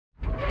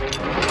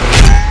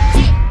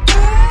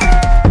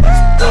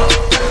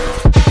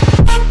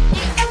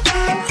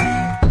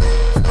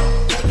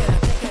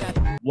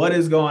What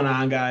is going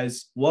on,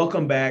 guys?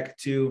 Welcome back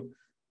to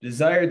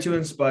Desire to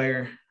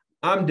Inspire.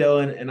 I'm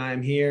Dylan, and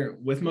I'm here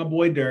with my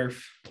boy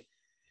Durf.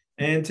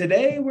 And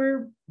today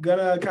we're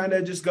gonna kind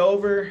of just go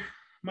over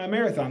my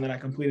marathon that I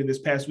completed this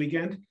past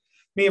weekend.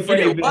 Me and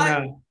Freddie have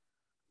been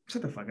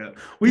shut the fuck up.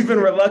 We've been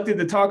reluctant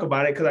to talk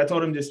about it because I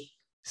told him just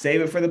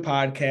save it for the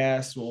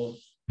podcast. We'll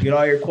get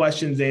all your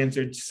questions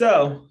answered.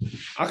 So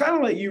I'll kind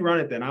of let you run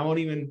it then. I won't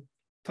even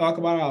talk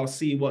about it. I'll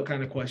see what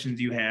kind of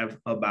questions you have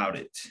about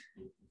it.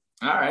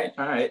 All right.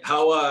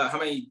 How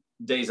many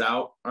days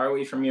out are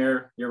we from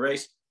your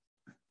race?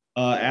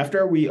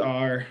 After we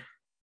are,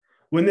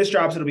 when this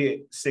drops, it'll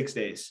be 6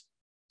 days.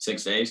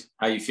 6 days.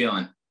 How you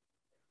feeling?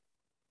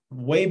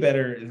 Way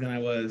better than I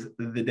was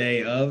the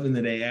day of and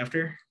the day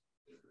after.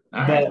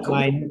 All but right,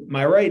 cool.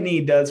 my right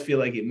knee does feel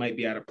like it might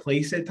be out of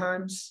place at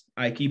times.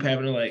 I keep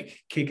having to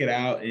kick it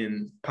out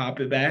and pop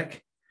it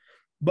back,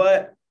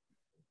 but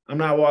I'm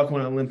not walking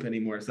on a limp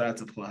anymore, so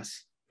that's a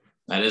plus.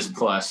 That is a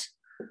plus.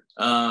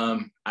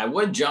 I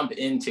would jump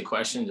into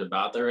questions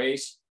about the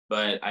race,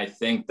 but I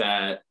think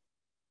that,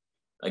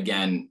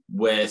 again,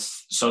 with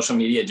social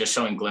media just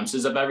showing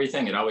glimpses of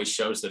everything, it always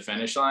shows the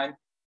finish line.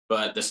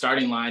 But the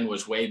starting line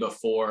was way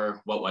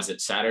before, what was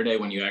it, Saturday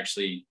when you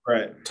actually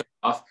took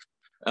off?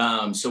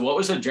 So what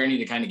was the journey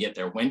to kind of get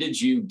there? When did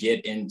you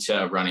get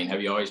into running?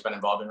 Have you always been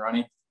involved in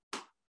running?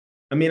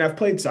 I mean, I've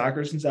played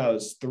soccer since I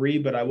was 3,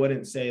 but I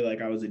wouldn't say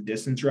I was a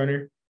distance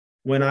runner.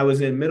 When I was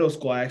in middle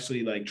school, I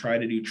actually tried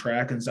to do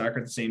track and soccer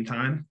at the same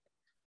time.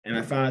 And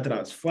I found out that I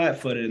was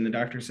flat-footed, and the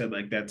doctor said,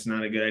 that's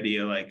not a good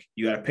idea.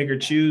 You got to pick or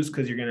choose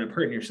because you're going to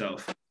hurt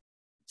yourself.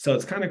 So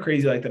it's kind of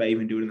crazy that I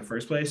even do it in the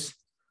first place.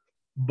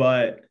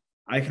 But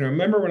I can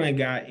remember when I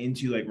got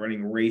into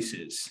running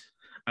races,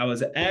 I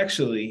was at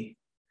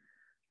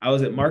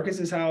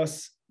Marcus's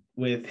house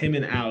with him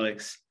and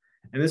Alex.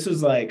 And this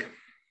was it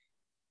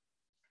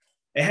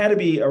had to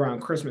be around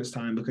Christmas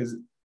time because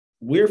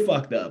we're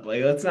fucked up.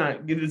 Let's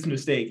not get this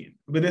mistaken.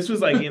 But this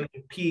was in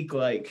the peak,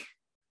 my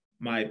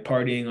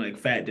partying,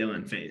 Fat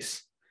Dylan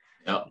face.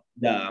 Yep.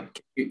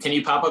 Can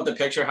you pop up the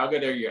picture? How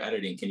good are you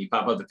editing? Can you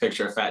pop up the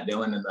picture of Fat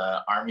Dylan in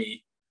the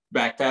army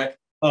backpack?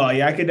 Oh,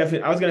 yeah, I could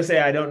definitely. I was going to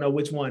say, I don't know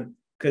which one.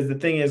 Because the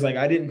thing is,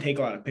 I didn't take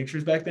a lot of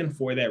pictures back then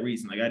for that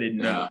reason. I didn't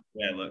know the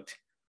way I looked.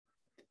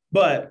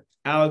 But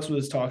Alex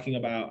was talking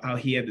about how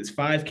he had this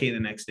 5K the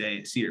next day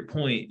at Cedar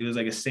Point. It was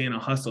a Santa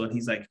hustle. And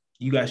he's like,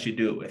 you guys should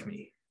do it with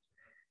me.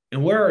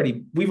 And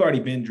we've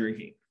already been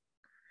drinking.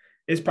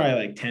 It's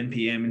probably 10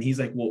 p.m. And he's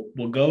like,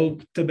 we'll go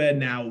to bed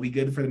now. We'll be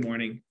good for the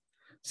morning.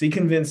 So he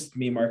convinced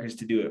me, Marcus,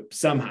 to do it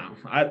somehow.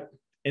 And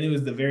it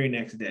was the very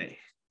next day.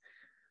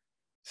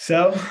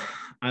 So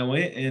I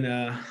went and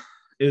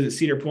it was at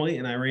Cedar Point,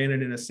 and I ran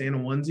it in a Santa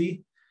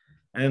onesie.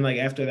 And then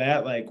after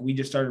that, we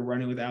just started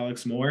running with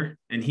Alex more,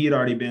 and he had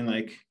already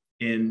been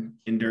in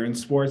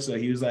endurance sports. So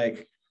he was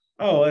like,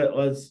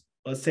 oh,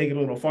 let's take it a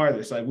little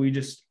farther. So we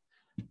just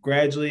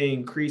gradually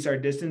increase our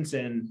distance.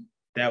 And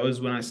that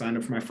was when I signed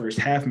up for my first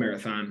half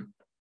marathon.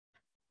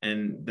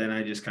 And then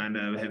I just kind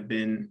of have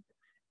been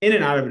in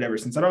and out of it ever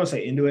since. I don't want to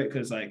say into it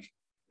because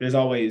there's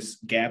always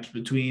gaps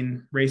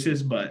between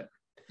races, but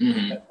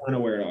that's kind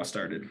of where it all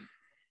started.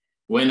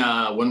 When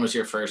was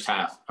your first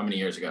half? How many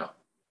years ago?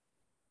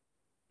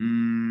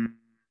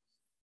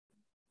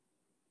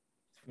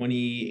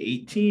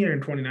 2018 or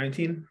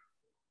 2019.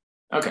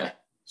 Okay.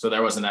 So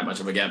there wasn't that much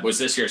of a gap. Was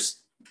this your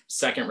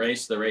second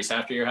race, the race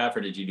after your half,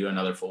 or did you do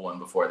another full one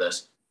before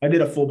this? I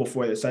did a full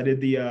before this. I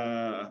did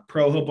the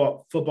Pro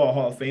Football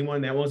Hall of Fame one.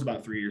 That was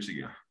about 3 years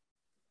ago.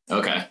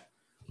 Okay.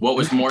 What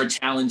was more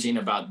challenging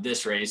about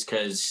this race?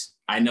 Because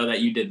I know that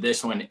you did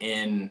this one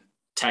in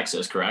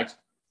Texas, correct?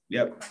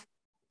 Yep.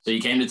 So you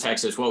came to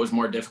Texas. What was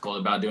more difficult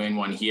about doing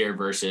one here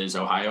versus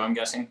Ohio, I'm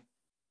guessing?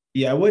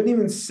 Yeah, I wouldn't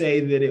even say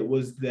that it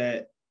was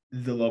that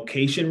the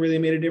location really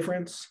made a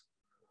difference.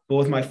 But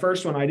with my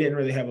first one, I didn't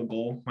really have a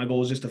goal. My goal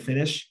was just to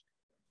finish.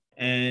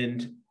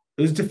 And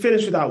it was to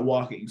finish without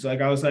walking. So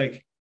I was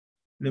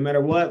no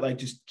matter what,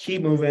 just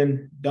keep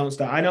moving, don't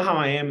stop. I know how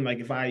I am.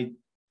 If I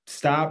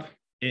stop,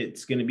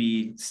 it's going to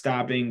be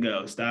stop and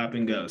go, stop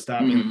and go,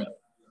 stop and go.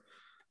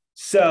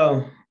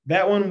 So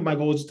that one, my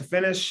goal was just to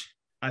finish.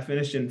 I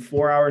finished in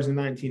 4 hours and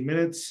 19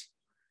 minutes.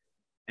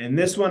 And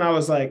this one, I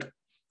was like,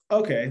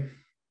 okay,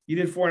 you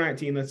did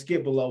 4:19. Let's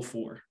get below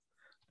 4.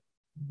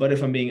 But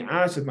if I'm being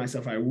honest with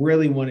myself, I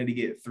really wanted to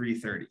get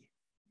 3:30.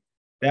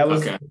 That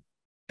was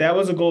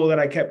a goal that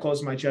I kept close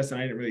to my chest, and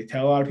I didn't really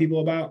tell a lot of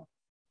people about.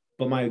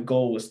 But my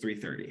goal was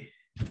 3:30.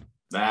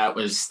 That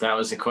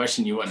was a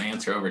question you wouldn't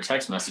answer over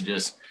text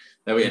messages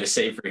that we had to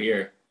save for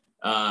here.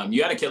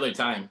 You had a killer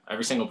time.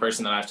 Every single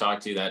person that I've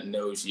talked to that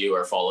knows you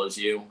or follows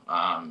you,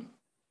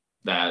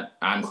 that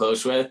I'm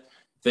close with,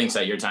 thinks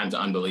that your time's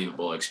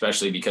unbelievable,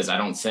 especially because I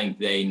don't think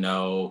they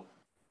know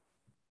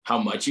how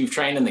much you've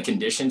trained and the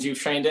conditions you've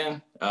trained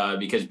in,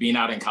 because being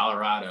out in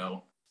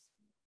Colorado,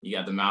 you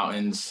got the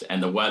mountains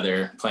and the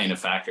weather playing a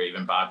factor.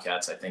 Even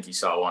Bobcats, I think you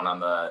saw one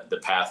on the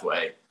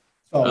pathway.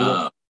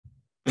 A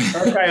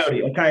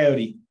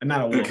coyote,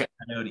 not a wolf, okay.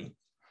 Coyote.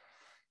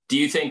 Do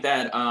you think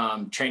that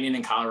training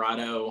in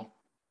Colorado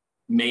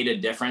made a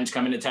difference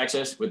coming to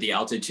Texas with the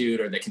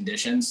altitude or the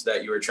conditions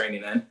that you were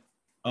training in?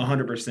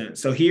 100%.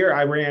 So here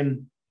I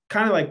ran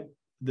kind of like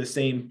the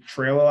same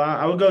trail a lot.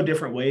 I would go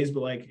different ways,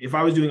 but like if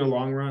I was doing a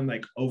long run,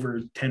 like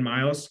over 10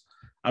 miles,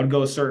 I would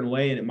go a certain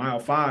way. And at mile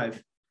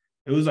 5,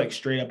 it was like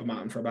straight up a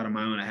mountain for about a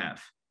mile and a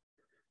half.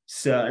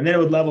 So, and then it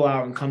would level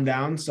out and come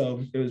down.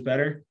 So it was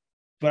better.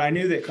 But I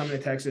knew that coming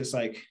to Texas,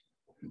 like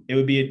it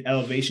would be an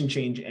elevation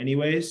change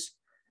anyways.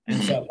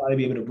 And so I'd probably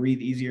be able to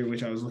breathe easier,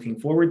 which I was looking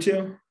forward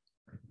to.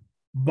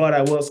 But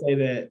I will say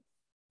that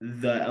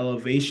the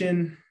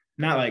elevation,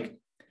 not like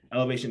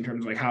elevation in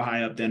terms of like how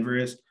high up Denver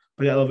is,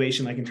 but the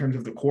elevation, like in terms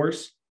of the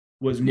course,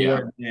 was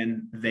more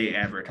than they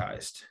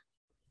advertised.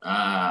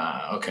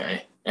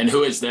 Okay. And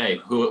who is they?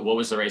 What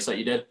was the race that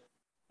you did?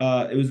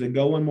 It was the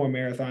Go One More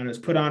Marathon. It was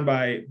put on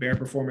by Bear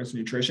Performance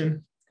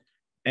Nutrition.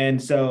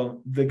 And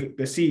so the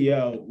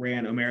CEO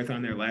ran a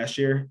marathon there last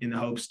year in the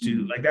hopes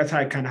to like, that's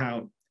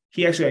how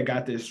he actually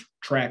got this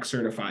track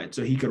certified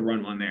so he could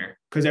run one there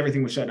because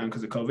everything was shut down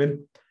because of COVID.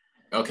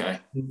 Okay.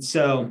 And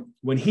so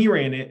when he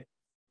ran it,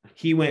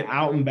 he went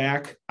out and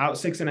back, out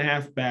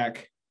 6.5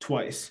 back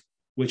twice,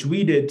 which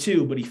we did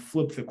too, but he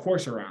flipped the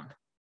course around.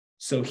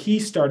 So he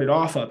started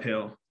off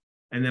uphill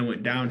and then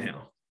went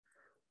downhill.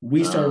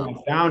 We started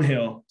off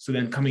downhill. So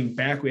then coming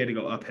back, we had to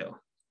go uphill.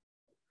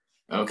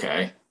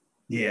 Okay.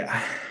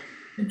 Yeah.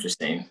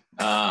 Interesting.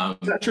 I'm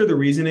not sure the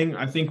reasoning.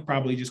 I think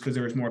probably just because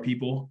there was more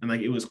people and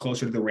like it was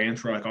closer to the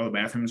ranch where like all the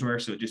bathrooms were.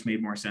 So it just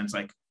made more sense.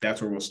 Like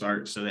that's where we'll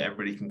start so that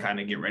everybody can kind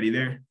of get ready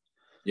there.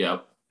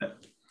 Yep.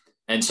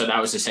 And so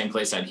that was the same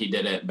place that he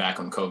did it back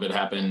when COVID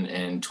happened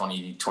in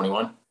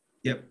 2021?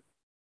 Yep.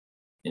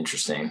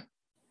 Interesting.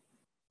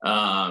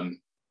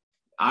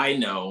 I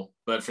know,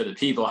 but for the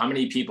people, how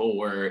many people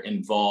were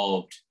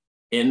involved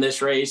in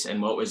this race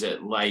and what was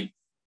it like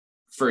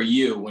for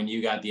you when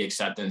you got the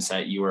acceptance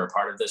that you were a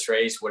part of this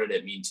race? What did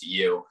it mean to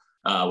you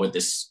with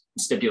this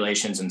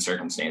stipulations and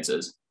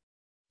circumstances?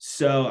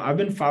 So I've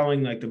been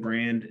following like the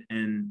brand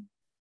and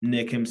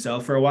Nick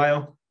himself for a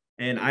while.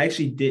 And I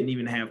actually didn't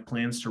even have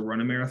plans to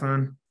run a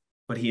marathon,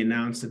 but he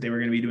announced that they were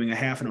going to be doing a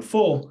half and a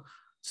full.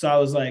 So I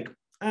was like,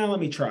 let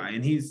me try.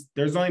 And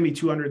there's only be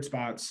 200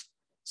 spots.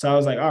 So I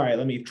was like, all right,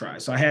 let me try.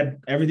 So I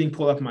had everything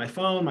pulled up on my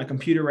phone, my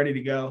computer ready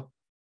to go.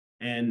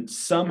 And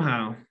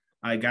somehow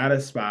I got a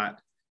spot,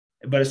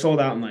 but it sold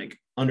out in like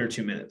under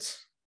 2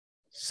 minutes.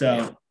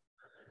 So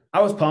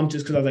I was pumped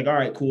just because I was like, all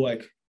right, cool.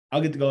 Like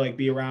I'll get to go like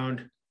be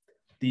around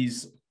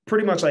these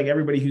pretty much like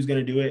everybody who's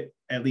going to do it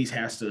at least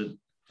has to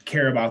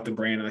care about the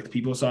brand and like the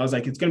people. So I was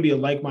like, it's going to be a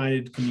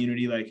like-minded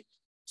community. Like,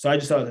 so I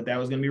just thought that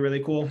was going to be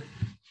really cool.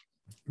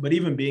 But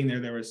even being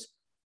there was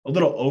a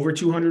little over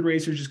 200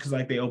 racers just because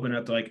like they opened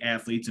up to like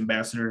athletes,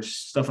 ambassadors,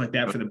 stuff like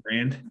that for the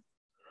brand.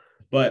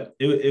 But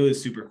it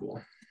was super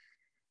cool.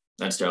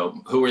 That's dope.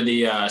 Who were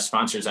the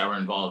sponsors that were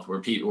involved?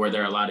 Were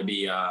there allowed to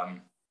be, I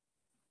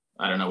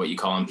don't know what you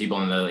call them, people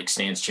in the like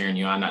stands cheering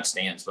you on, not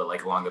stands, but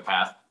like along the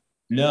path?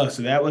 No.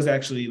 So that was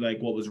actually like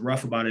what was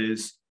rough about it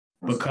is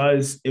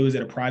because it was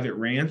at a private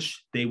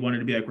ranch, they wanted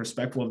to be like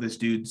respectful of this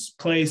dude's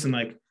place and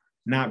like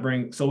not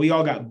bring. So we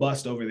all got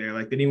bussed over there.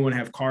 Like they didn't want to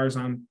have cars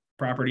on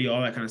property,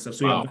 all that kind of stuff.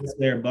 So we got bussed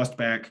there, bussed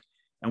back,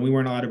 and we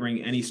weren't allowed to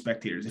bring any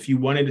spectators. If you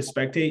wanted to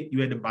spectate,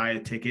 you had to buy a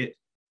ticket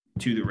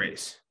to the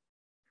race.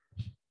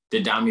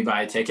 Did Dami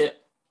buy a ticket?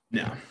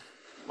 No.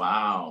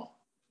 Wow.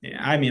 Yeah,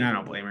 I mean, I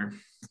don't blame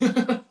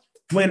her.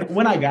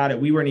 When I got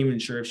it, we weren't even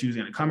sure if she was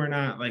going to come or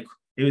not. Like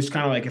it was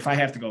kind of like if I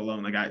have to go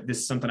alone, like this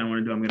is something I want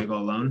to do, I'm going to go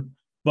alone.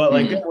 But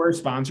like there were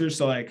sponsors,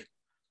 so like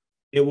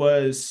it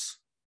was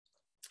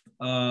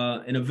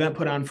an event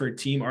put on for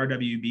Team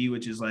RWB,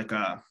 which is like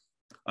a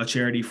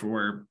charity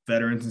for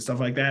veterans and stuff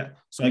like that.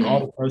 So like all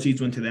the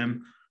proceeds went to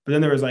them. But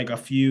then there was like a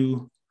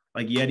few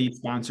like Yeti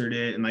sponsored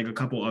it and like a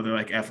couple other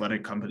like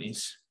athletic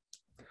companies.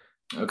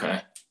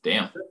 Okay.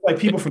 Damn. Like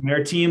people from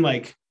their team,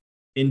 like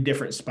in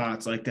different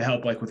spots, like to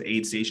help like with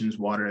aid stations,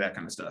 water, that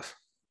kind of stuff.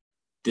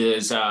 Do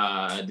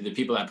the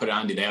people that put it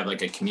on, do they have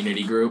like a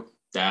community group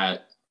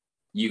that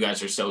you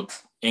guys are so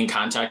in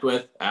contact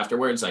with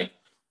afterwards, like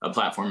a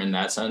platform in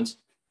that sense?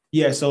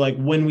 Yeah. So like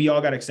when we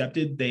all got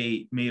accepted,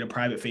 they made a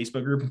private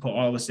Facebook group and put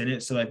all of us in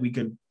it. So like we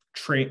could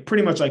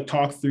pretty much like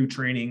talk through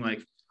training.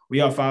 Like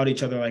we all followed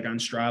each other like on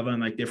Strava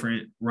and like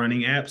different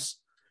running apps.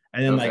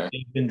 And then like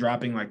they've been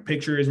dropping like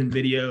pictures and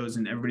videos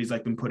and everybody's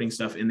like been putting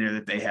stuff in there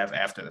that they have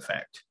after the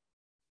fact.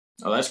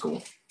 Oh, that's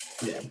cool.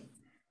 Yeah.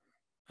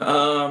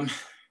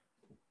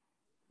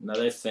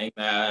 Another thing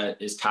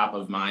that is top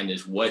of mind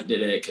is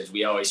because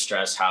we always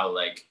stress how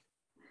like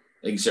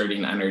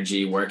exerting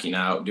energy, working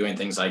out, doing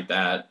things like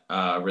that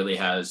really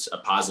has a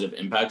positive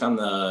impact on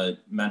the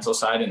mental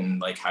side and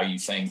like how you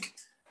think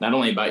not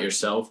only about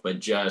yourself, but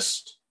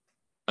just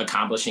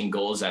accomplishing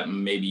goals that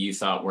maybe you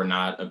thought were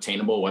not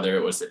obtainable, whether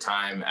it was the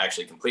time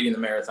actually completing the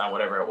marathon,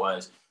 whatever it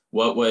was.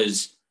 What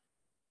was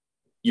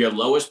your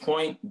lowest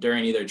point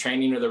during either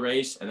training or the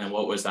race? And then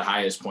what was the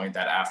highest point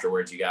that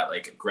afterwards you got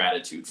like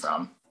gratitude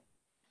from?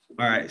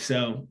 All right.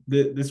 So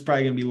this is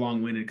probably going to be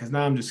long-winded because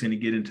now I'm just going to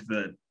get into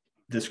the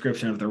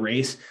description of the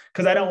race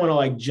because I don't want to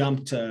like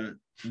jump to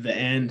the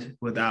end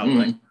without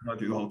like going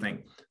through the whole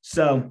thing.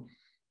 So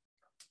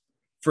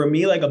for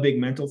me, like a big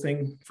mental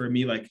thing for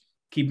me, like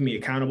keeping me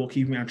accountable,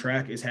 keeping me on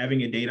track is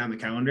having a date on the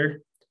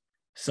calendar.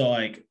 So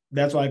like,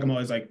 that's why like, I'm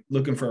always like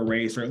looking for a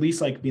race, or at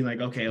least like being like,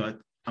 okay, like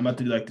I'm about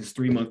to do like this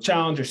 3-month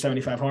challenge or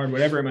 75 hard,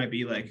 whatever it might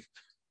be, like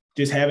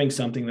just having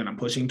something that I'm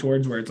pushing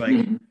towards where it's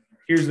like,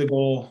 here's the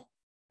goal.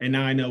 And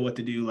now I know what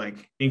to do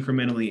like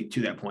incrementally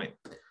to that point.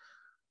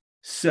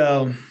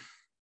 So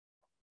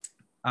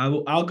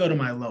I'll go to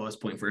my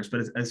lowest point first,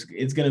 but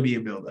it's going to be a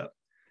build up.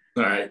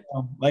 All right.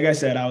 Like I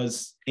said, I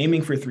was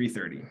aiming for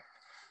 3:30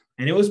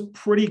 and it was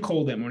pretty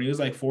cold that morning. It was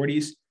like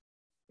 40s.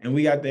 And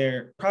we got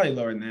there probably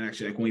lower than that,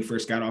 actually, like when we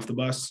first got off the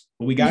bus,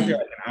 but we got there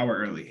like an hour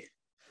early.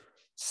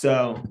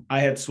 So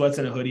I had sweats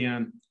and a hoodie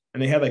on,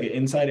 and they had like an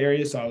inside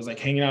area. So I was like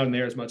hanging out in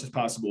there as much as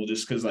possible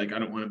just because like I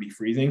don't want to be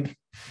freezing.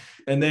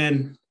 And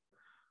then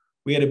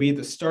we had to be at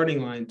the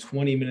starting line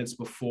 20 minutes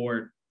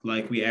before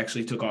like we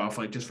actually took off,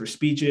 like just for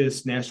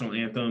speeches, national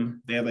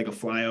anthem. They had like a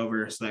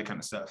flyover, so that kind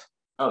of stuff.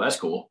 Oh, that's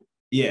cool.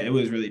 Yeah, it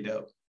was really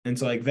dope. And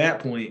so like that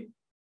point,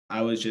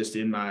 I was just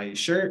in my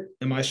shirt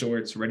and my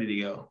shorts ready to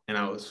go. And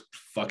I was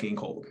fucking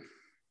cold.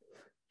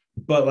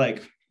 But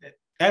like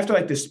after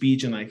like the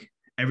speech and like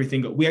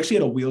everything, we actually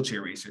had a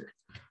wheelchair racer.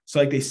 So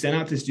like they sent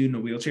out this dude in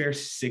a wheelchair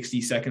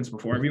 60 seconds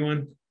before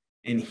everyone.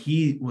 And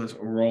he was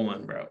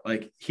rolling, bro.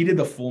 Like he did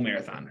the full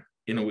marathon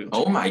in a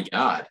wheelchair. Oh my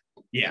God.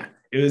 Yeah,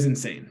 it was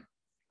insane.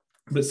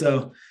 But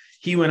so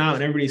he went out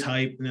and everybody's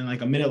hyped. And then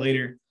like a minute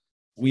later,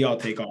 we all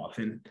take off.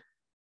 And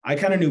I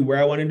kind of knew where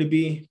I wanted to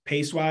be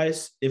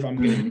pace-wise. If I'm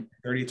going to hit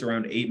 30, it's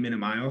around 8-minute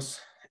miles.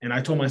 And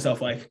I told myself,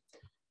 like,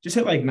 just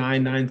hit like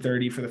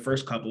 9:30 for the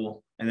first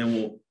couple, and then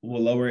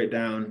we'll lower it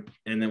down,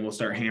 and then we'll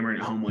start hammering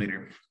it home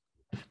later.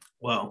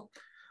 Well,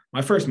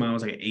 my first mile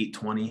was like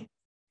 8:20,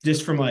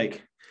 just from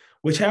like,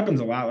 which happens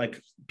a lot. Like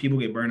people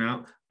get burnt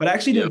out, but I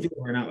actually didn't feel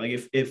burnt out.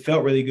 Like it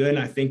felt really good. And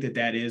I think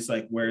that is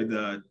like where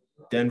the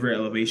Denver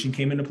elevation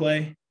came into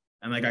play.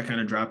 And like I kind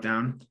of dropped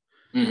down.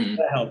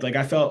 That helped. Like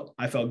I felt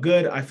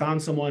good. I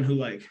found someone who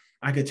like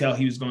I could tell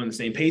he was going the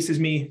same pace as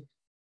me.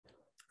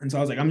 And so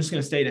I was like, I'm just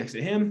going to stay next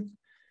to him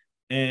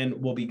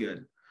and we'll be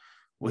good.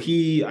 Well,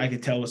 I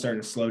could tell was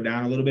starting to slow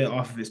down a little bit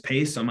off of his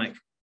pace. So I'm like,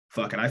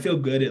 fuck it. I feel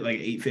good at like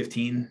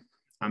 8:15.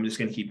 I'm just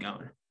going to keep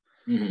going.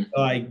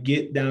 So I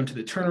get down to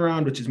the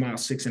turnaround, which is mile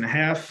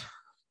 6.5.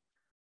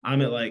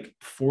 I'm at like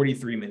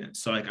 43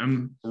 minutes. So like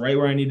I'm right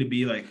where I need to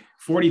be. Like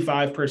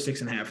 45 per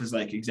 6.5 is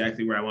like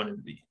exactly where I wanted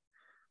to be.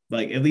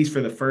 Like at least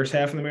for the first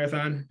half of the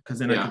marathon, because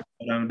then I can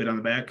go down a bit on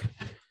the back.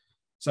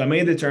 So I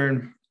made the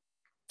turn,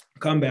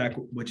 come back,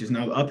 which is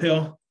now the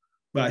uphill,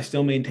 but I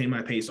still maintain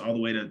my pace all the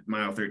way to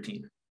mile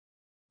 13.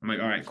 I'm like,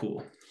 all right,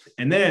 cool.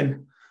 And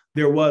then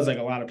there was like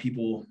a lot of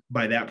people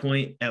by that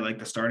point at like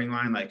the starting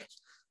line, like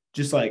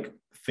just like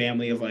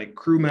family of like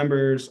crew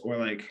members or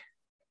like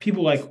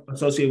people like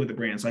associated with the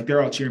brands. Like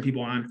they're all cheering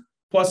people on.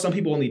 Plus some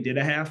people only did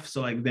a half.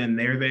 So like then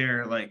they're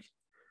there, like,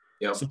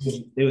 so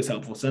it was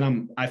helpful.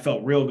 So I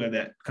felt real good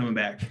that coming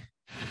back.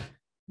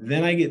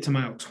 Then I get to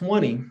mile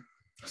 20.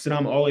 So now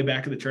I'm all the way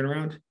back at the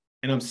turnaround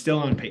and I'm still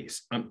on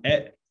pace. I'm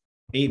at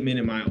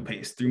 8-minute mile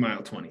pace through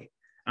mile 20.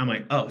 I'm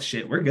like, oh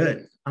shit, we're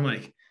good. I'm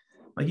like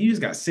you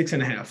just got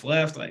 6.5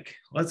 left. Like,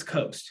 let's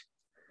coast.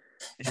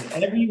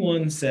 And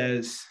everyone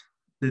says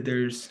that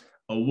there's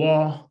a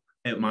wall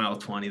at mile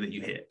 20 that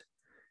you hit.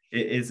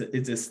 It's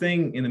this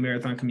thing in the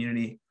marathon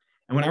community.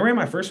 And when I ran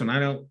my first one, I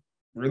don't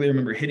really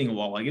remember hitting a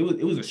wall. Like it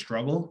was a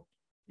struggle.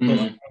 But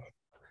like,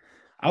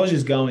 I was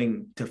just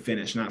going to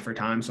finish, not for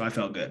time. So I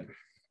felt good.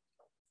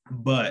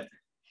 But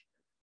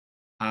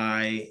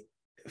I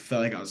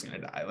felt like I was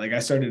going to die. Like I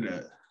started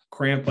to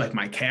cramp, like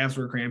my calves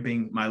were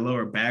cramping, my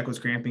lower back was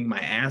cramping, my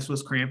ass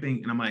was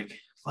cramping. And I'm like,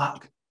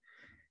 fuck.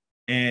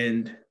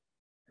 And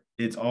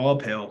it's all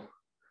uphill.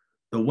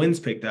 The winds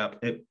picked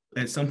up.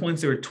 At some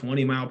points, there were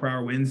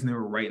 20-mile-per-hour winds and they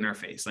were right in our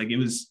face. Like it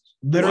was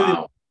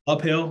literally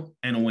uphill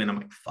and a wind. I'm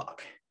like,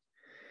 fuck.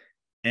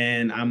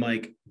 And I'm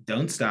like,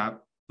 don't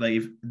stop. Like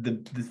if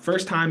the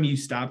first time you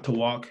stop to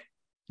walk,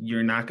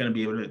 you're not going to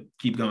be able to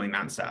keep going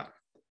nonstop.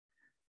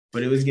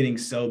 But it was getting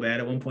so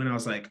bad at one point. I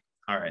was like,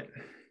 all right,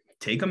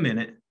 take a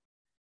minute,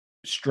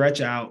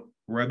 stretch out,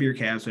 rub your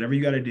calves, whatever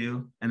you got to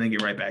do, and then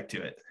get right back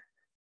to it.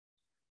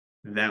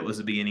 That was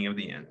the beginning of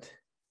the end.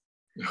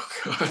 Oh,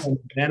 God. From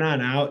then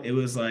on out, it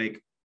was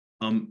like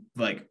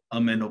a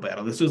mental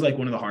battle. This was like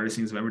one of the hardest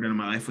things I've ever done in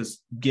my life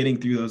was getting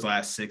through those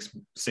last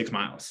six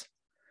miles.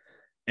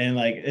 And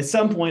like at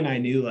some point I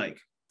knew like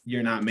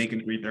you're not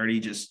making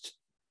 3:30,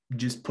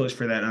 just push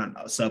for that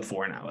sub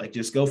 4 now. Like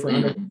just go for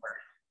under 4.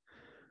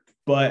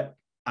 But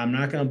I'm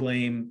not going to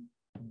blame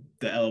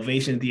the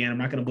elevation at the end. I'm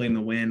not going to blame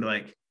the wind.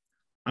 Like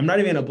I'm not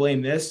even going to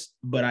blame this,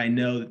 but I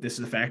know that this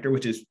is a factor,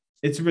 which is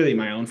it's really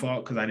my own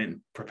fault because I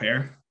didn't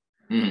prepare.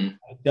 I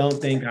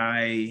don't think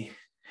I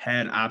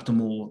had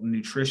optimal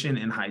nutrition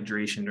and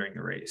hydration during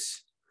the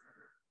race.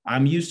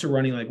 I'm used to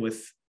running like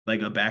with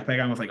like a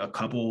backpack on with like a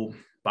couple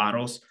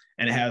bottles,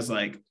 and it has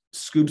like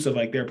scoops of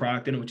like their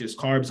product in it, which is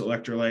carbs,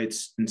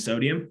 electrolytes, and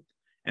sodium.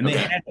 And they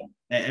had them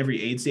at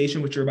every aid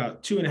station, which are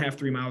about 2.5,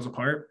 3 miles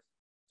apart.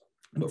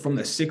 But from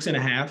the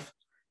 6.5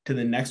 to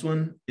the next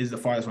one is the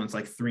farthest one. It's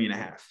like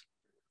 3.5.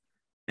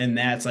 And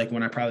that's like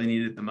when I probably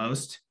needed it the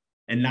most.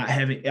 And not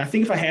having, I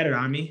think if I had it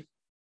on me,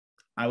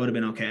 I would have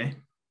been okay.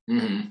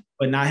 Mm-hmm.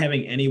 But not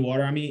having any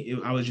water on me,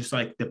 I was just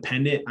like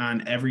dependent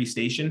on every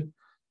station.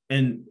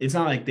 And it's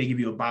not like they give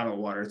you a bottle of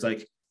water. It's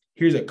like,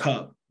 here's a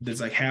cup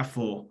that's like half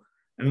full.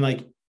 And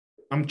like,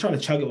 I'm trying to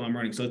chug it while I'm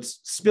running. So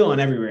it's spilling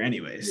everywhere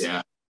anyways.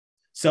 Yeah.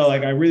 So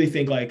like, I really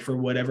think like for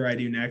whatever I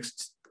do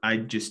next, I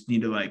just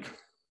need to like,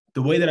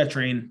 the way that I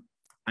train,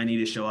 I need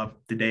to show up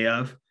the day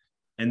of.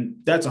 And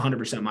that's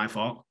 100% my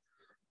fault.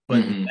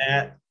 But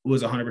that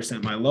was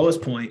 100% my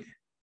lowest point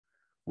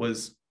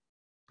was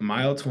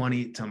mile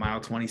 20 to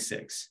mile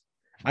 26.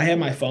 I had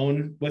my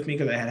phone with me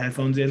because I had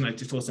headphones in, like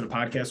just to listen to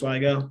podcasts while I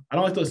go. I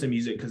don't like to listen to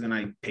music because then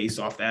I pace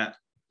off that,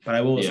 but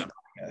I will listen to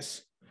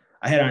podcasts.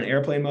 I had it on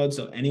airplane mode,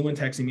 so anyone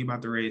texting me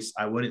about the race,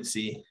 I wouldn't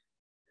see.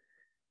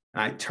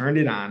 I turned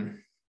it on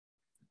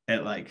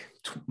at like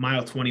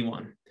mile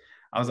 21.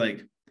 I was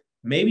like,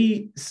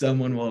 maybe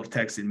someone will have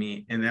texted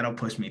me and that'll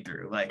push me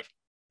through. Like,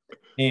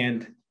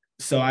 and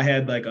so I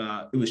had like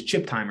it was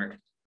chip timered.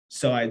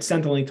 So I had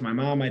sent the link to my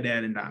mom, my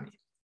dad, and Donnie.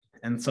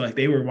 And so like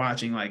they were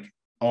watching like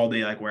all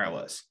day, like where I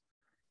was.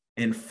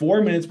 And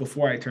 4 minutes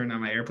before I turned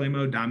on my airplane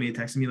mode, Donnie had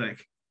texted me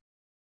like,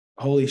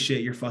 holy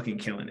shit, you're fucking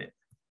killing it.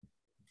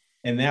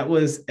 And that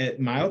was at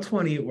mile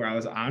 20 where I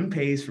was on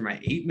pace for my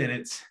 8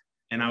 minutes.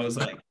 And I was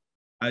like,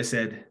 I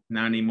said,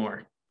 not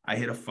anymore. I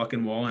hit a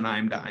fucking wall and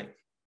I'm dying.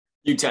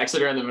 You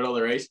texted her in the middle of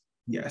the race?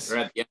 Yes. Or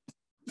at the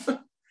end?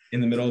 In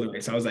the middle of the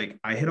race. I was like,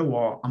 I hit a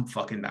wall. I'm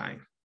fucking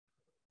dying.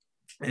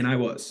 And I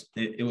was.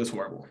 It was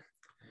horrible.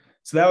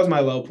 So that was my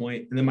low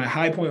point. And then my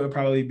high point would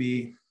probably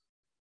be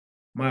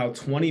mile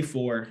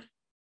 24.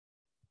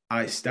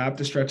 I stopped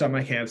to stretch out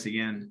my calves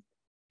again.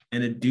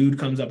 And a dude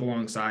comes up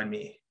alongside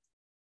me.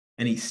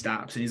 And he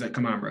stops. And he's like,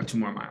 come on, bro, 2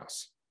 more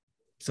miles.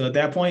 So at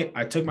that point,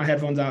 I took my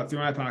headphones out, threw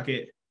my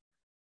pocket.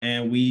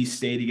 And we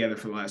stayed together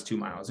for the last 2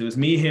 miles. It was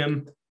me,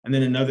 him, and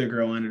then another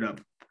girl ended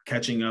up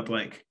catching up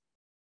like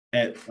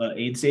at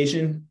aid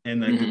station.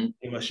 And like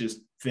they must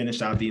just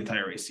finished out the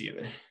entire race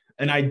together.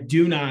 And I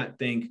do not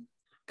think,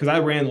 because I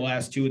ran the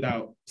last 2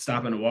 without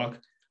stopping to walk,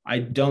 I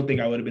don't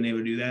think I would have been able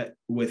to do that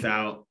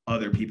without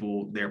other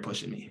people there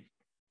pushing me.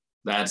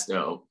 That's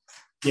dope.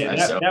 Yeah,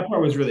 that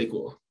part was really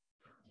cool.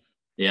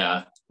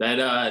 Yeah,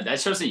 that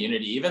shows the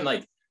unity. Even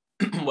like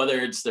whether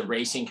it's the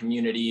racing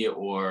community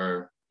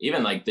or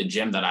even like the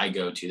gym that I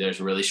go to, there's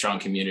a really strong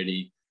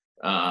community.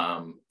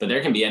 But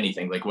there can be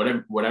anything, like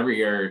whatever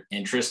your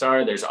interests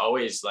are, there's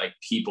always like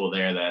people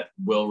there that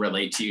will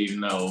relate to you, even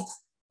though,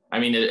 I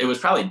mean, it was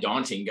probably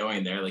daunting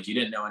going there. Like you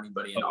didn't know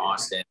anybody in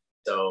Austin.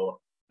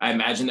 So I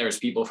imagine there was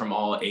people from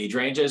all age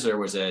ranges, or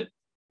was it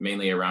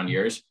mainly around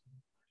yours?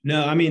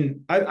 No, I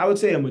mean, I would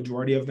say a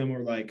majority of them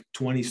were like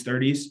 20s,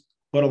 30s,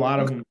 but a lot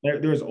of them,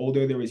 there was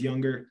older, there was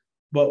younger.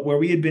 But where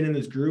we had been in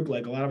this group,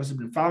 like a lot of us have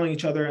been following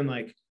each other and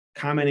like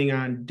commenting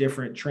on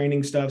different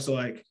training stuff. So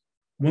like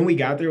when we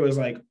got there, it was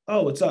like,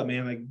 oh, what's up,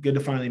 man? Like, good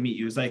to finally meet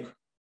you.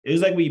 It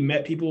was like we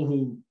met people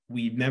who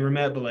we'd never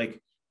met, but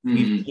like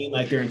we've seen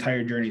like their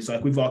entire journey. So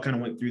like we've all kind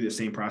of went through the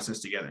same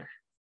process together.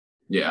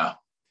 Yeah,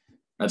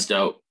 that's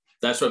dope.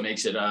 That's what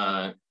makes it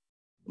a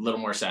little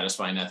more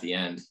satisfying at the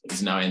end,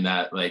 is knowing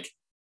that like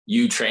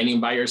you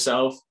training by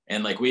yourself,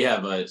 and like we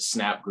have a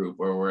Snap group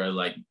where we're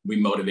like, we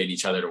motivate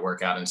each other to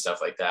work out and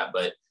stuff like that.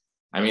 But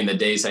I mean, the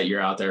days that you're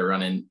out there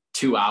running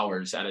 2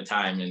 hours at a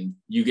time and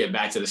you get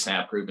back to the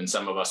Snap group and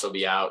some of us will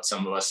be out,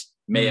 some of us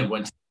may have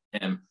went to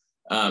him.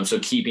 So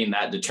keeping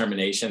that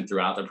determination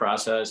throughout the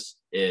process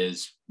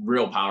is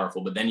real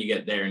powerful. But then you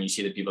get there and you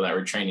see the people that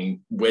were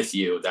training with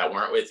you that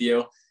weren't with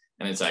you.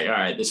 And it's like, all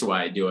right, this is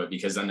why I do it,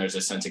 because then there's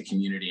a sense of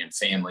community and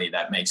family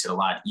that makes it a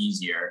lot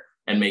easier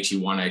and makes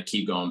you want to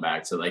keep going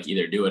back to like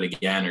either do it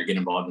again or get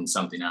involved in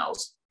something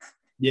else.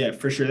 Yeah,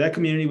 for sure. That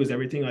community was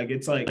everything. Like,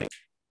 it's like,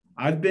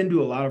 I've been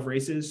to a lot of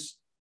races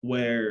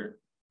where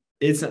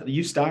it's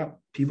you stop,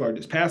 people are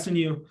just passing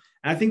you.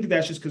 And I think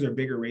that's just because they're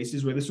bigger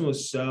races, where this one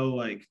was so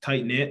like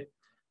tight knit.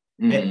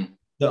 The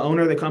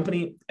owner of the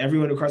company,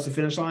 everyone across the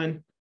finish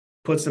line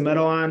puts the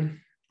medal on,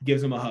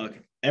 gives them a hug.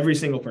 Every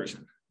single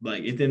person.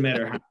 Like, it didn't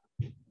matter how.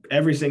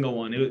 Every single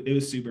one. It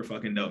was super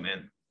fucking dope,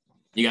 man.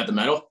 You got the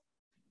medal?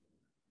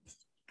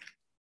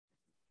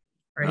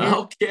 Right here.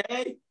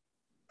 Okay.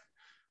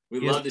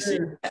 We'd love to see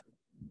that.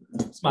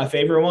 It's my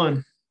favorite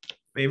one.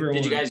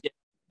 Did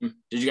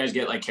you guys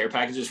get like care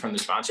packages from the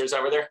sponsors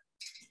that were there?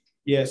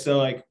 Yeah, so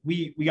like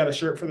we got a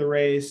shirt for the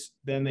race.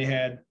 Then they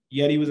had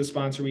Yeti was a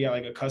sponsor. We got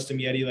like a custom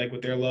Yeti like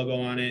with their logo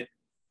on it,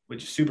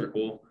 which is super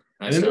cool.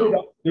 Nice. And then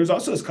there was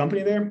also this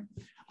company there.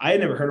 I had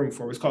never heard of them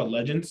before. It was called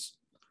Legends.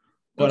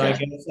 But I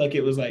guess like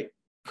it was like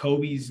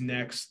Kobe's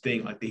next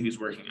thing like that he was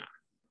working on.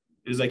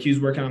 It was like he was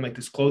working on like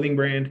this clothing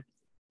brand,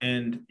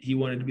 and he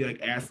wanted to be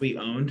like athlete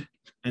owned.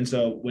 And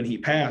so when he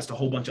passed, a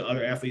whole bunch of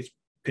other athletes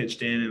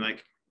pitched in, and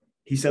like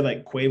he said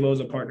like Quavo's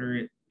a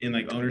partner in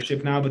like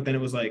ownership now, but then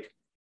it was like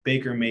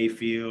Baker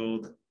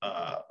Mayfield,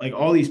 like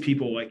all these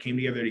people like came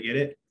together to get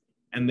it.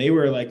 And they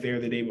were like there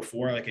the day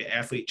before, like an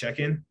athlete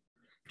check-in,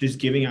 just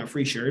giving out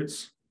free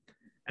shirts.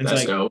 And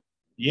it's like, dope.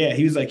 yeah,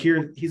 he was like,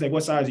 here, he's like,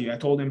 what size are you? I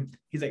told him,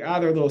 he's like,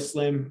 they're a little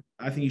slim.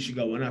 I think you should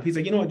go one up. He's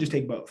like, you know what? Just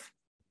take both.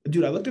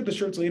 Dude, I looked at the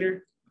shirts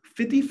later,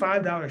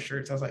 $55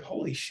 shirts. I was like,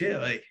 holy shit.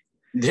 Like,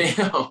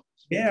 damn.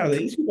 Yeah,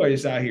 these people are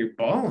just out here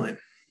balling.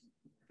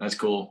 That's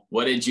cool.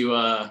 What did you,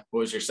 what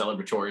was your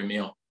celebratory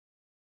meal?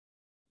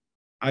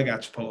 I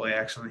got Chipotle,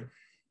 actually.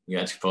 You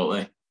got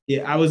Chipotle?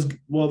 Yeah,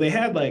 they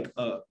had like,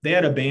 they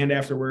had a band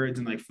afterwards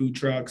and like food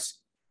trucks,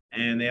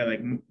 and they had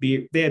like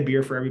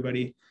beer for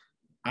everybody.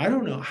 I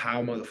don't know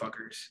how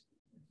motherfuckers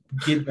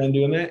get done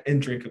doing that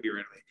and drink a beer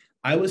readily.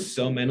 I was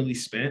so mentally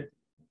spent.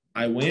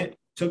 I went,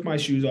 took my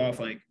shoes off,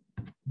 like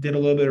did a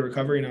little bit of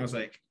recovery, and I was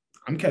like,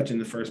 I'm catching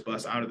the first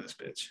bus out of this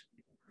bitch.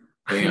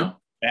 Damn.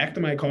 Back to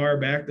my car,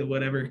 back to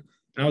whatever. And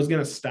I was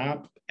going to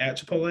stop at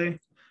Chipotle.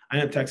 I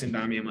ended up texting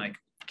Dami. I'm like,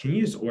 can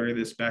you just order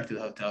this back to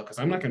the hotel? Because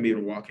I'm not going to be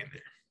able to walk in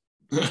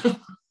there.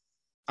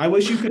 I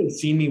wish you could have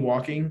seen me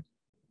walking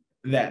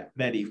that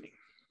evening.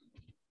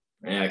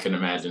 Yeah, I can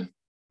imagine.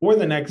 Or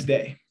the next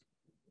day.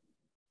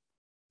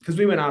 Because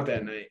we went out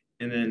that night.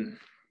 And then.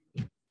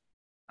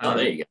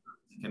 There you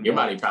go. Your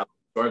body probably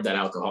absorbed that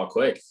alcohol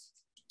quick.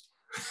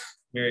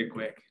 Very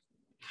quick.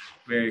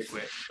 Very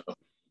quick.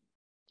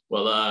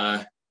 Well,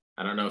 I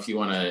don't know if you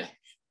want to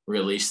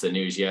release the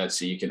news yet,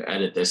 so you can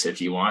edit this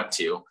if you want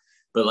to.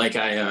 But like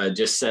I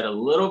just said a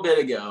little bit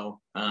ago,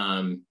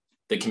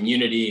 the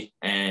community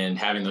and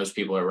having those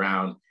people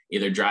around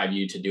either drive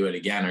you to do it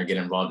again or get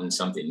involved in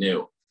something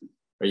new.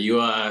 Are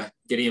you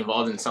getting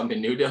involved in something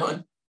new,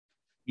 Dylan?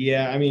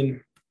 Yeah, I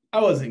mean,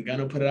 I wasn't going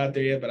to put it out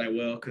there yet, but I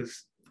will,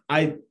 because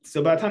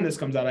so by the time this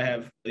comes out, I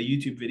have a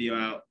YouTube video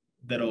out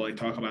that'll like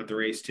talk about the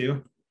race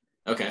too.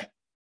 Okay.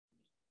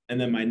 And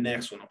then my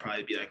next one will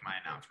probably be like my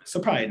announcement. So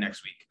probably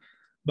next week.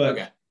 But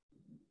okay.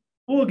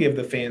 We'll give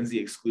the fans the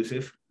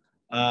exclusive.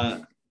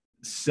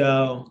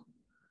 So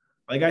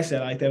like I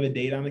said, I like to have a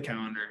date on the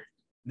calendar.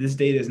 This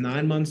date is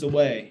 9 months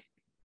away,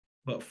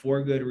 but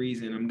for good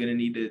reason. I'm going to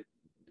need to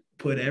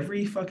put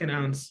every fucking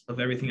ounce of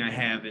everything I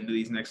have into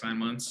these next 9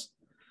 months.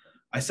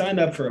 I signed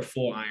up for a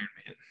full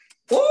Ironman.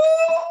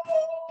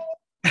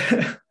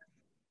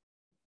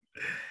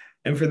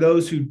 And for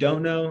those who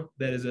don't know,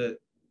 that is a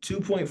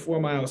 2.4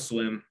 mile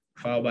swim,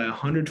 followed by a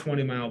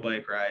 120-mile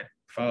bike ride,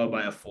 followed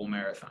by a full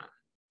marathon.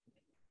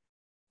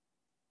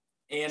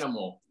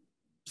 Animal.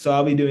 So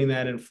I'll be doing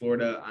that in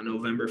Florida on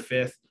November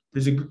 5th.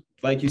 There's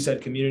like you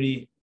said,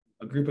 community,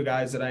 a group of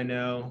guys that I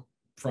know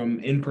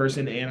from in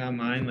person and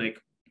online. Like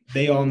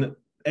we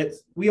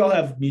all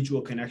have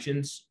mutual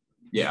connections.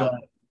 Yeah. But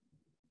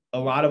a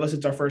lot of us,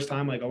 it's our first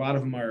time. Like a lot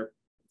of them are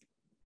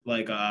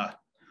like,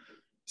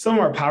 some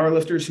are power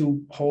lifters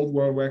who hold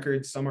world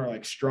records. Some are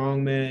like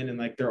strongmen, and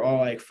like they're all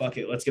like, fuck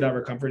it, let's get out of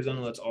our comfort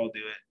zone. Let's all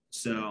do it.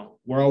 So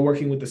we're all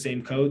working with the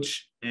same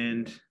coach,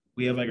 and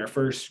we have like our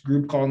first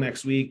group call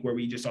next week where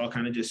we just all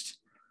kind of just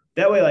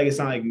that way. Like, it's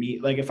not like me.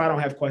 Like if I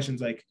don't have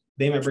questions, like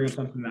they might bring up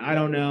something that I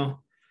don't know.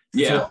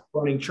 Yeah. So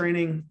running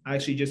training. I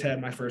actually just had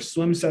my first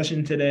swim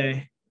session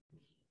today,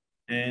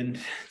 and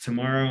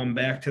tomorrow I'm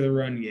back to the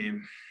run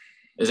game.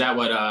 Is that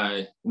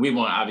what we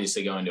won't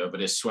obviously go into it,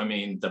 but is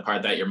swimming the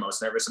part that you're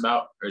most nervous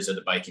about, or is it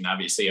the biking?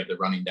 Obviously, you have the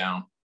running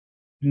down.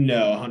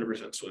 No,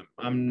 100% swim.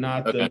 I'm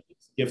not the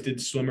gifted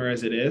swimmer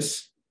as it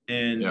is,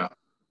 and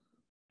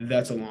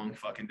that's a long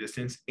fucking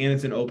distance, and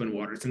it's in open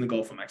water. It's in the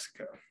Gulf of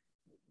Mexico.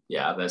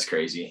 Yeah, that's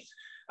crazy.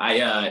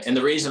 And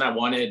the reason I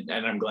wanted,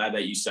 and I'm glad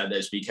that you said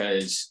this,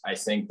 because I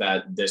think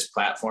that this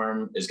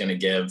platform is going to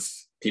give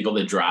people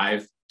the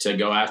drive to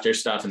go after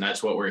stuff, and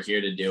that's what we're here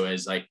to do,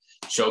 is like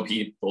show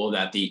people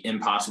that the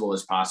impossible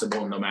is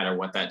possible no matter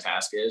what that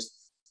task is.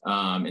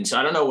 And so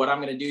I don't know what I'm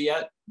going to do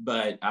yet,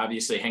 but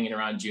obviously hanging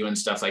around you and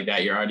stuff like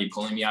that, you're already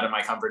pulling me out of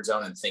my comfort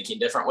zone and thinking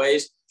different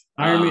ways.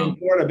 Ironman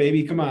Florida,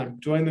 baby. Come on,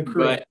 join the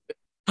crew.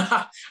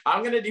 But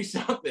I'm going to do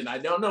something. I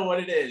don't know what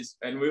it is,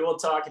 and we will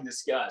talk and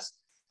discuss.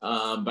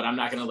 But I'm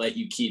not going to let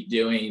you keep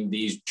doing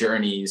these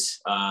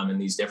journeys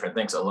and these different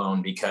things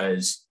alone,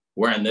 because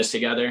we're in this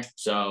together.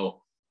 So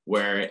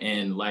we're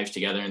in life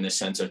together in the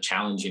sense of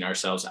challenging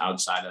ourselves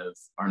outside of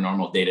our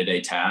normal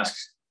day-to-day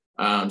tasks.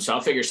 So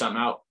I'll figure something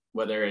out,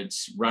 whether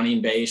it's running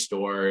based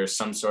or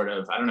some sort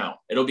of, I don't know,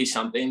 it'll be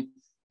something.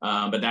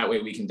 But that way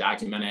we can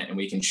document it and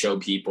we can show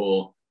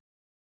people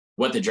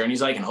what the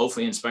journey's like and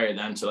hopefully inspire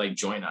them to like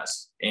join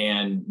us.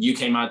 And you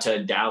came out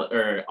to Dallas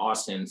or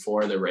Austin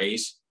for the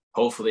race.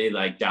 Hopefully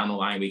like down the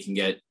line, we can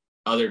get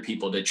other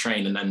people to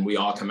train, and then we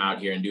all come out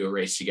here and do a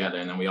race together.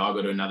 And then we all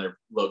go to another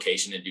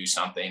location and do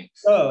something.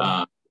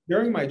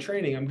 During my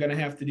training, I'm going to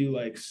have to do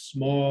like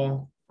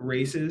small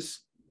races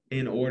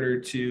in order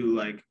to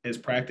like as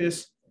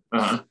practice.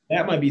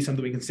 That might be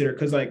something we consider,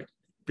 because like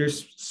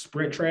there's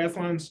sprint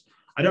triathlons.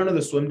 I don't know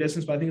the swim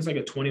distance, but I think it's like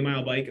a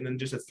 20-mile bike and then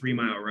just a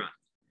 3-mile run.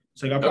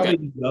 So like I'll probably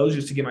do those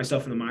just to get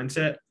myself in the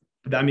mindset.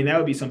 But I mean, that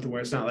would be something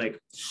where it's not like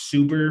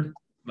super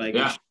like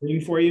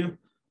extreme for you,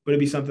 but it'd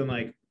be something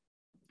like,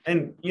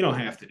 and you don't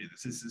have to do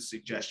this. This is a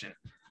suggestion.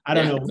 I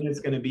don't know when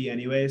it's going to be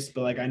anyways,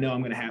 but like I know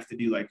I'm going to have to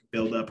do like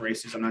build up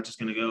races. I'm not just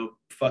going to go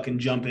fucking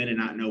jump in and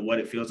not know what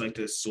it feels like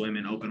to swim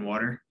in open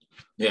water.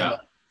 Yeah.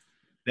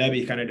 That'd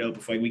be kind of dope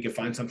if like we could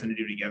find something to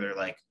do together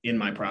like in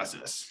my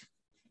process.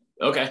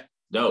 Okay.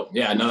 Dope.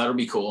 Yeah, no, that'll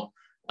be cool.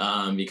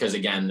 Because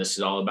again, this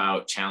is all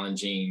about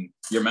challenging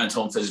your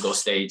mental and physical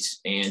states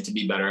and to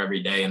be better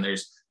every day. And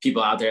there's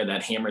people out there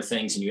that hammer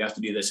things and you have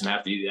to do this and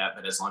have to do that.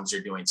 But as long as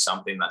you're doing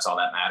something, that's all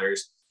that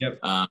matters. Yep.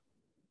 So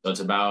it's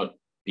about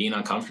being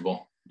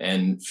uncomfortable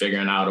and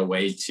figuring out a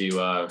way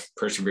to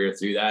persevere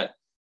through that.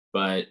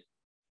 But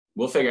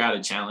we'll figure out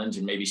a challenge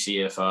and maybe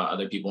see if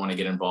other people want to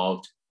get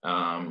involved.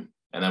 And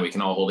then we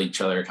can all hold each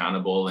other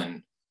accountable.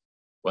 And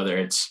whether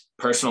it's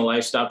personal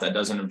life stuff that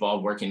doesn't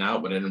involve working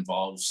out, but it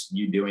involves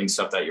you doing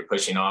stuff that you're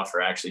pushing off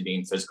or actually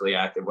being physically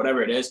active,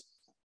 whatever it is,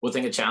 we'll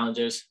think of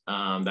challenges.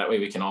 That way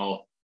we can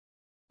all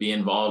be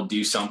involved,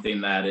 do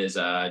something that is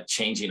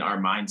changing our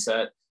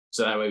mindset.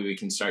 So that way we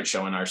can start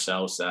showing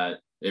ourselves that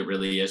it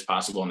really is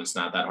possible and it's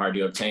not that hard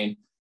to obtain,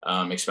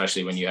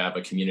 especially when you have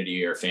a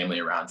community or family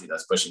around you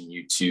that's pushing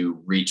you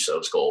to reach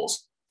those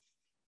goals.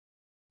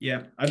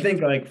 Yeah, I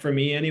think like for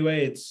me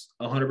anyway, it's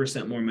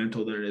 100% more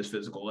mental than it is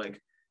physical.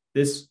 Like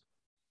this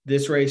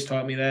race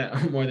taught me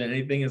that more than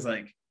anything is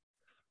like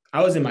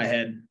I was in my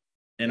head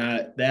and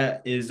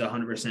that is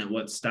 100%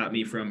 what stopped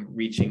me from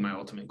reaching my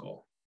ultimate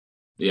goal.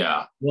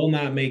 Yeah. Will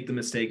not make the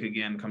mistake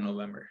again come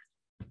November.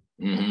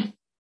 Mm-hmm.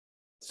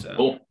 So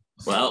cool.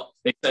 Well,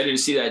 excited to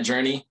see that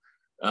journey.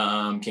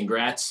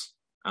 Congrats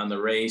on the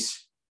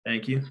race.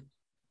 Thank you.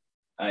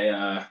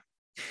 A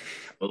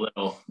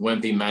little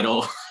wimpy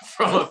medal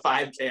from a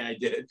 5K I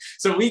did.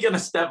 So we gonna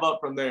step up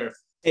from there.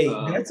 Hey,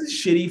 that's a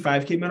shitty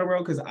 5K medal, bro,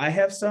 because I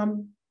have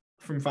some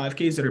from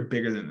 5Ks that are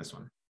bigger than this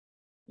one.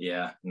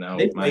 Yeah, no.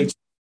 They played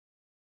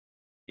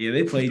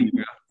you,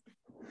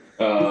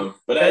 bro.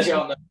 But as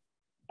y'all know,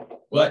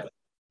 what?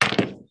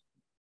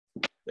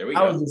 There we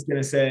go. I was just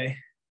gonna say,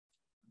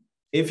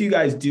 if you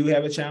guys do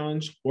have a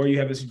challenge or you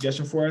have a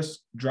suggestion for us,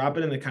 drop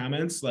it in the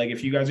comments. Like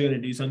if you guys are gonna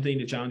do something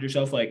to challenge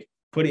yourself, like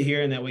put it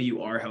here and that way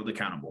you are held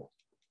accountable.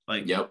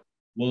 Like, yep,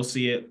 we'll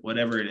see it,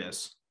 whatever it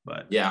is.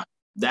 But yeah,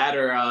 that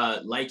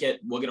or like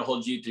it, we're gonna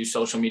hold you through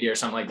social media or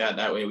something like that.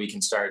 That way we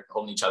can start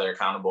holding each other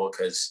accountable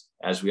because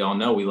as we all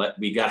know,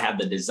 we gotta have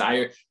the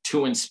desire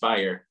to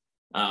inspire.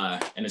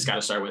 And it's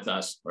gotta start with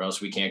us, or else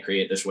we can't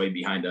create this wave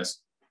behind us.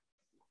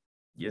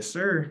 Yes,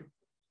 sir.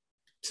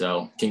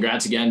 So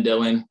congrats again,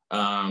 Dylan.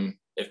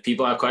 If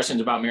people have questions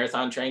about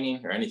marathon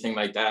training or anything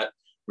like that,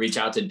 reach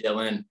out to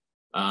Dylan.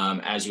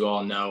 As you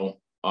all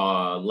know,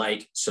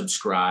 like,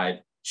 subscribe,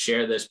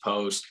 share this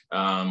post.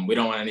 We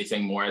don't want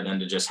anything more than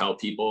to just help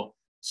people.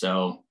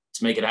 So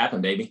let's make it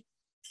happen, baby.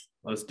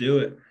 Let's do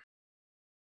it.